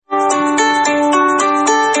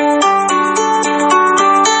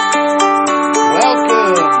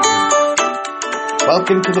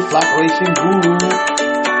Welcome to the Flat Racing Guru,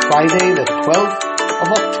 Friday the 12th of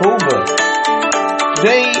October.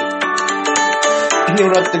 Today,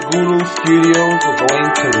 here at the Guru Studios, we're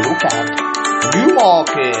going to look at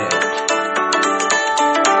Newmarket.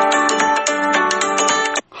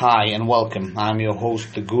 Hi and welcome. I'm your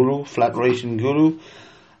host, the Guru, Flat Racing Guru.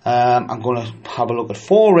 I'm going to have a look at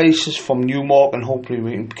 4 races from Newmarket and hopefully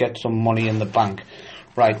we can get some money in the bank.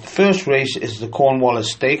 Right, the first race is the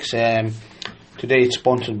Cornwallis Stakes. Today it's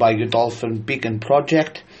sponsored by Godolphin Beacon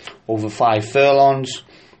Project, over 5 furlongs.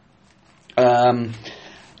 I'm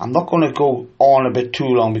not going to go on a bit too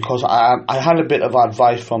long because I had a bit of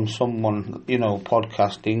advice from someone,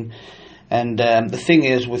 podcasting. And the thing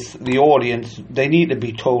is, with the audience, they need to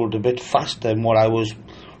be told a bit faster than what I was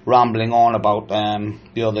rambling on about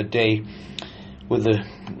the other day with the,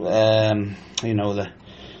 the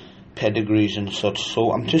pedigrees and such.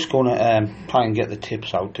 So I'm just going to try and get the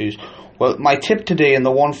tips out to you. Well, my tip today in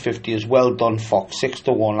the 150 is Well Done Fox,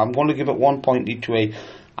 6-1. I'm going to give it 1 point each way.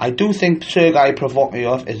 I do think Sergei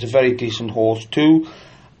Provocative is a very decent horse too.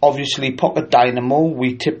 Obviously, Pocket Dynamo,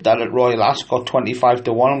 we tipped that at Royal Ascot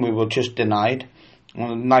 25-1 and we were just denied.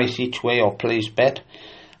 Nice each way or place bet.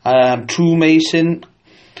 True Mason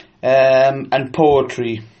and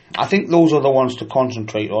Poetry. I think those are the ones to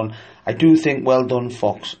concentrate on. I do think Well Done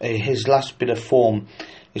Fox, his last bit of form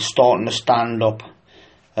is starting to stand up.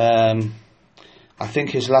 I think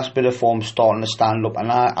his last bit of form is starting to stand up, and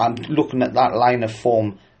I'm looking at that line of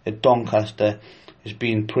form at Doncaster as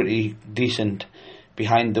being pretty decent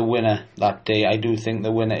behind the winner that day. I do think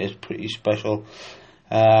the winner is pretty special.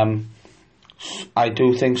 I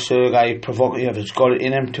do think Sergei Provocative has got it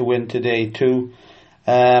in him to win today too.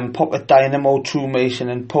 Pocket Dynamo, True Mason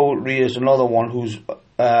and Poetry is another one who's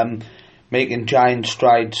making giant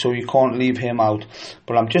strides, so you can't leave him out.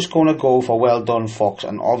 But I'm just going to go for Well Done Fox,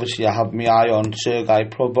 and obviously I have my eye on Sergei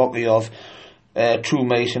Provocative, True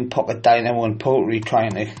Mason, Pocket Dynamo and Poetry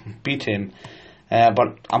trying to beat him.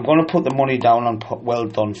 But I'm going to put the money down on Well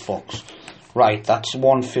Done Fox. Right, that's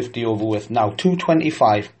 150 over with. Now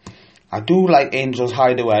 225. I do like Angel's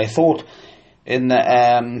Hideaway. I thought in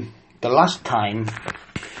the last time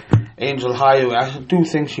Angel Hideaway, I do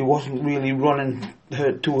think she wasn't really running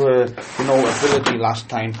to her ability last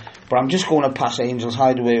time, but I'm just going to pass Angel's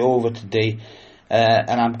Hideaway over today, and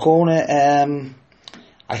I'm going to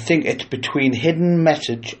I think it's between Hidden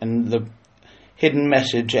Message and the Hidden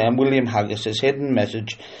Message, William Haggis's Hidden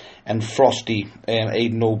Message, and Frosty,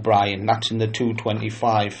 Aidan O'Brien. That's in the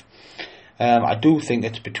 225. I do think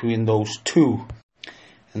it's between those two.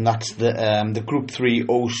 And that's the Group 3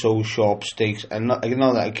 Oh So Sharp Stakes. And you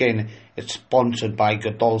know that again, it's sponsored by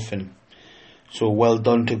Godolphin. So well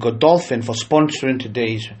done to Godolphin for sponsoring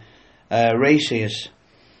today's races.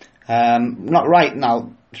 Not right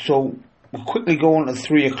now. So we'll quickly go on to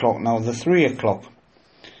 3 o'clock now. The 3 o'clock.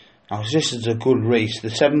 Now this is a good race. The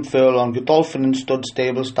 7th furlong, Godolphin and Stud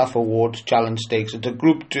Stable Staff Awards Challenge Stakes. It's a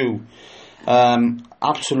Group 2.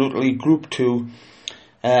 Absolutely Group 2.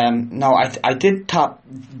 Now I did tap.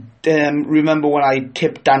 Remember when I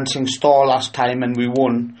tipped Dancing Star last time and we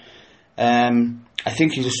won? I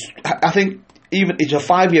think he's a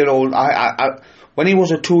 5-year-old. When he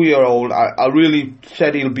was a 2-year-old, I really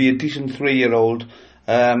said he'll be a decent 3-year-old.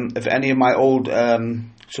 If any of my old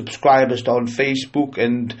subscribers on Facebook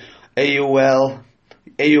and AOL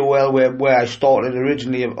where I started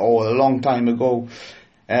originally or a long time ago.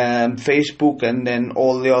 Facebook and then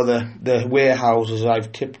all the warehouses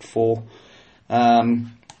I've tipped for. I've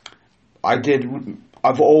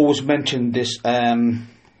always mentioned this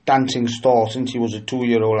Dancing Star since he was a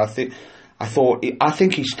 2-year-old. I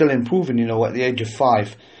think he's still improving, at the age of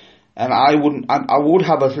 5. And I would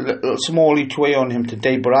have a little small each way on him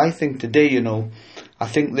today, but I think today, I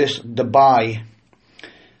think this Dubai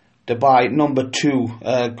number 2,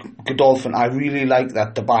 Godolphin, I really like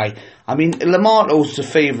that Dubai. I mean, Lamarto's the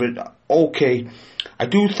favourite. Okay, I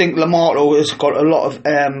do think Lamarto has got a lot of.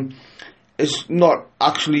 It's not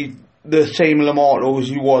actually the same Lamarto as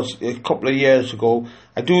he was a couple of years ago.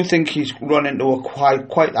 I do think he's run into a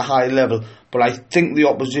quite a high level, but I think the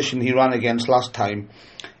opposition he ran against last time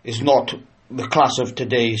is not the class of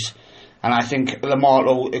today's, and I think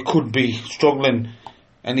Lamarto it could be struggling.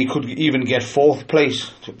 And he could even get 4th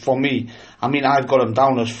place for me. I mean, I've got him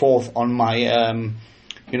down as 4th on my,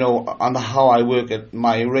 on how I work at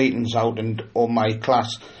my ratings out and on my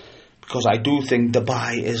class, because I do think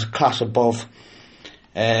Dubai is class above.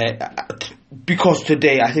 Because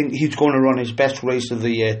today, I think he's going to run his best race of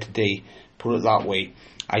the year today. Put it that way.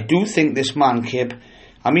 I do think this man, Kib.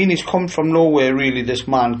 I mean, he's come from nowhere, really. This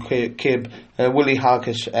man, Kib, Willie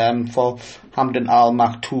Haggis, for Hamden Al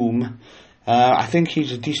Maktoum. I think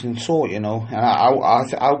he's a decent sort, and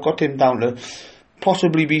I've got him down to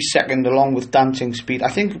possibly be second along with Dancing Speed. I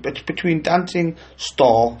think it's between Dancing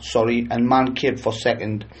Star, and Man Cave for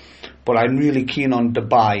second, but I'm really keen on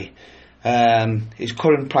Dubai. His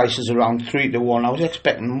current price is around 3-1. I was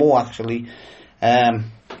expecting more actually. I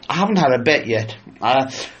haven't had a bet yet,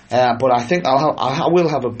 but I think I will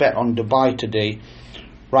have a bet on Dubai today.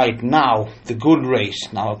 Right now, the good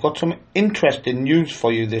race. Now I've got some interesting news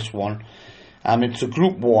for you. This one, it's a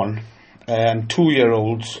Group 1,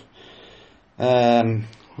 2-year-olds.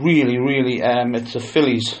 Really, it's the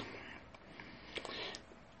fillies.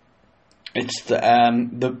 It's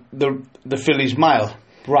the fillies mile.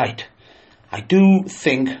 Right. I do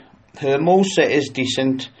think Hermosa is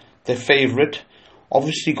decent. The favourite.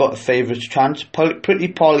 Obviously got a favourite's chance. Pretty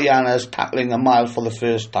Pollyanna's tackling a mile for the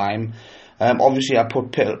first time. Obviously I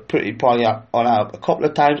put Pretty Pollyanna on out a couple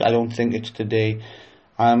of times. I don't think it's today.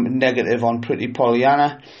 I'm negative on Pretty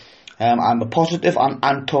Pollyanna. I'm a positive on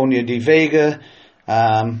Antonia de Vega.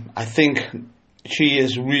 I think she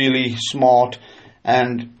is really smart,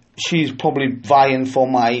 and she's probably vying for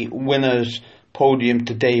my winner's podium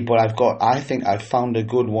today. But I think I've found a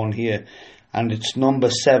good one here, and it's number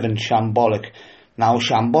 7, Shambolic. Now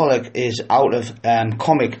Shambolic is out of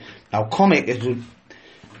Comic. Now Comic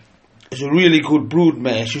is a really good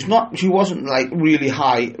broodmare. She wasn't like really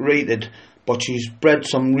high rated, but she's bred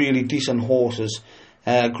some really decent horses,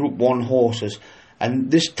 Group 1 horses,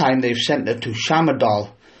 and this time they've sent her to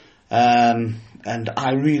Shamadal, and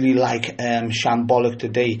I really like Shambolic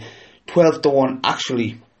today. 12-1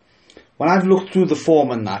 actually. When I've looked through the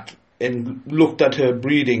form and that, and looked at her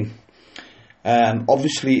breeding,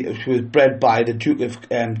 obviously she was bred by the Duke of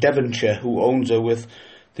Devonshire, who owns her with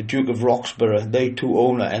the Duke of Roxburgh. They two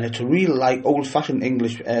own her, and it's a real like old-fashioned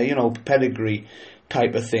English, pedigree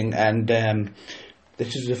type of thing. And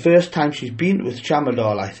this is the first time she's been with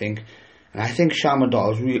Shamadal, I think, and I think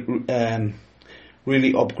Shamadal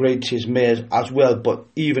really upgrades his mares as well. But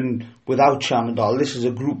even without Shamadal, this is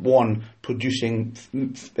a Group 1 producing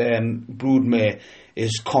broodmare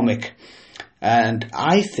is Comic, and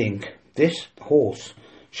I think this horse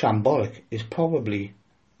Shambolic is probably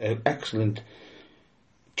an excellent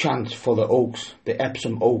chance for the Oaks, the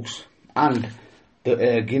Epsom Oaks, and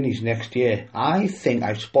the Guineas next year. I think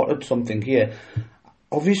I've spotted something here.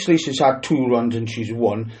 Obviously she's had 2 runs and she's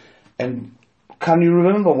won, and can you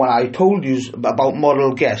remember when I told you about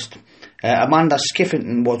Model Guest? Amanda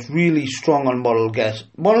Skiffington was really strong on Model Guest.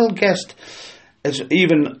 Model Guest has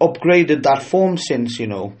even upgraded that form since,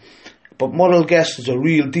 but Model Guest is a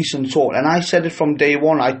real decent sort, and I said it from day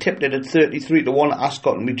one. I tipped it at 33-1 at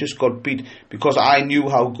Ascot, and we just got beat because I knew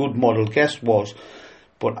how good Model Guest was.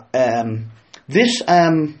 But this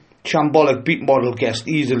Shambolic beat Model Guest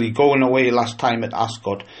easily, going away last time at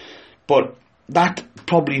Ascot. But that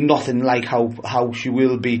probably nothing like how she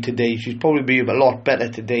will be today. She'll probably be a lot better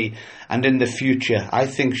today and in the future. I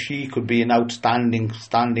think she could be an outstanding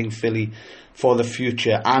filly for the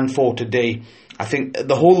future and for today. I think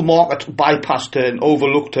the whole market bypassed her and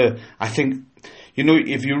overlooked her. I think,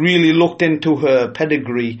 if you really looked into her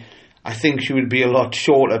pedigree, I think she would be a lot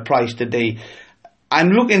shorter price today. I'm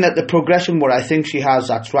looking at the progression where I think she has.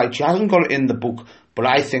 That's right. She hasn't got it in the book, but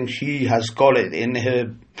I think she has got it in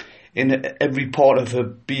every part of her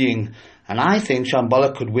being. And I think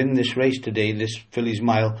Shambolic could win this race today, this fillies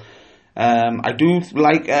mile. I do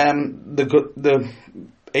like the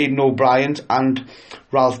Aidan O'Brien's and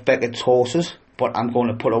Ralph Beckett's horses, but I'm going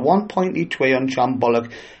to put a 1 point each way on Shambolic.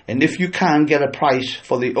 And if you can get a price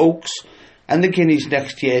for the Oaks and the Guineas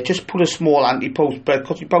next year, just put a small anti-post bet,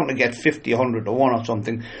 because you're bound to get 50, 100 to 1 or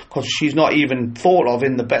something, because she's not even thought of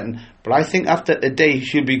in the betting. But I think after the day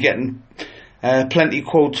she'll be getting plenty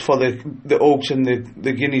quotes for the Oaks and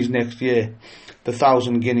the Guineas next year, the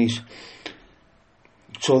 1,000 Guineas.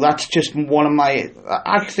 So that's just one of my.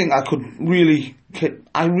 I think I could really.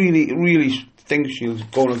 I really think she's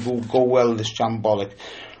going to go well, this Shambolic.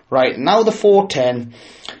 Right, now the 4:10.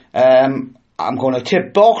 I'm going to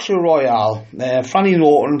tip Berkshire Royale. Franny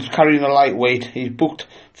Norton's carrying a lightweight. He's booked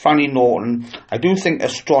Franny Norton. I do think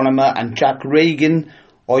Astronomer and Jack Reagan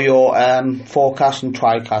are your forecast and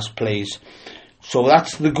tricast plays. So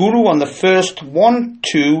that's the Guru on the first 1,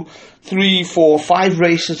 2, 3, 4, 5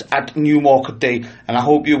 races at Newmarket Day, and I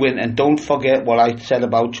hope you win. And don't forget what I said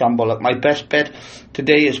about Shambolic. My best bet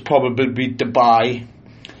today is probably Dubai.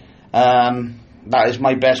 That is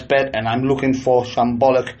my best bet, and I'm looking for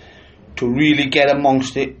Shambolic to really get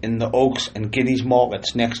amongst it in the Oaks and Guineas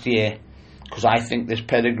markets next year, because I think this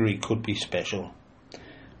pedigree could be special.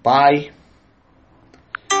 Bye.